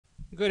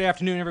Good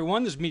afternoon,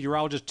 everyone. This is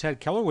meteorologist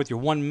Ted Keller with your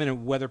 1 minute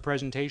weather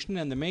presentation.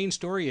 And the main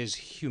story is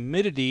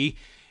humidity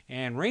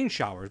and rain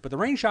showers. But the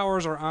rain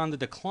showers are on the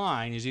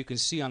decline, as you can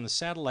see on the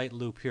satellite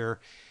loop here,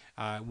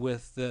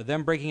 with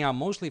them breaking out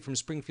mostly from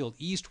Springfield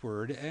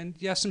eastward. And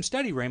yes, some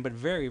steady rain, but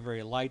very,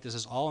 very light. This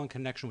is all in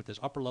connection with this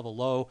upper level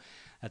low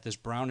that this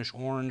brownish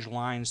orange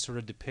line sort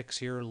of depicts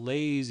here.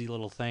 Lazy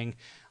little thing.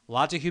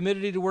 Lots of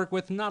humidity to work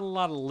with, not a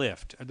lot of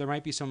lift. There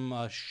might be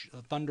some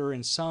thunder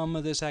in some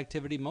of this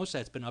activity. Most of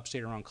that's been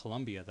upstate around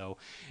Columbia, though.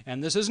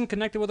 And this isn't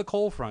connected with a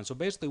cold front. So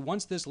basically,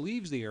 once this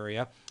leaves the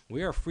area,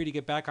 we are free to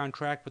get back on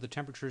track with the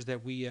temperatures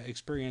that we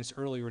experienced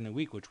earlier in the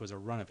week, which was a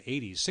run of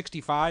 80s.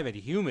 65 at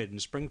humid in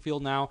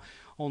Springfield now,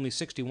 only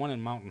 61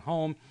 in Mountain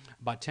Home,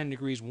 about 10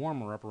 degrees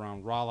warmer up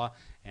around Rolla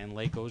and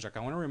Lake Ozark. I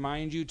want to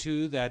remind you,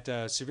 too,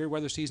 that severe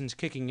weather season's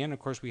kicking in. Of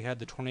course, we had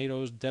the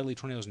tornadoes, deadly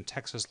tornadoes in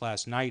Texas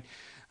last night.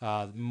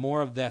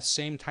 More of that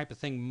same type of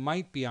thing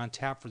might be on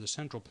tap for the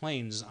Central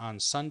Plains on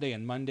Sunday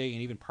and Monday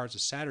and even parts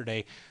of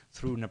Saturday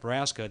through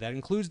Nebraska. That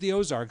includes the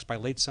Ozarks by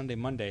late Sunday,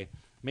 Monday,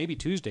 maybe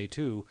Tuesday,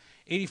 too.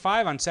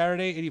 85 on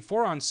Saturday,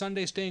 84 on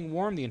Sunday, staying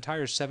warm the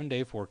entire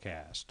 7-day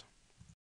forecast.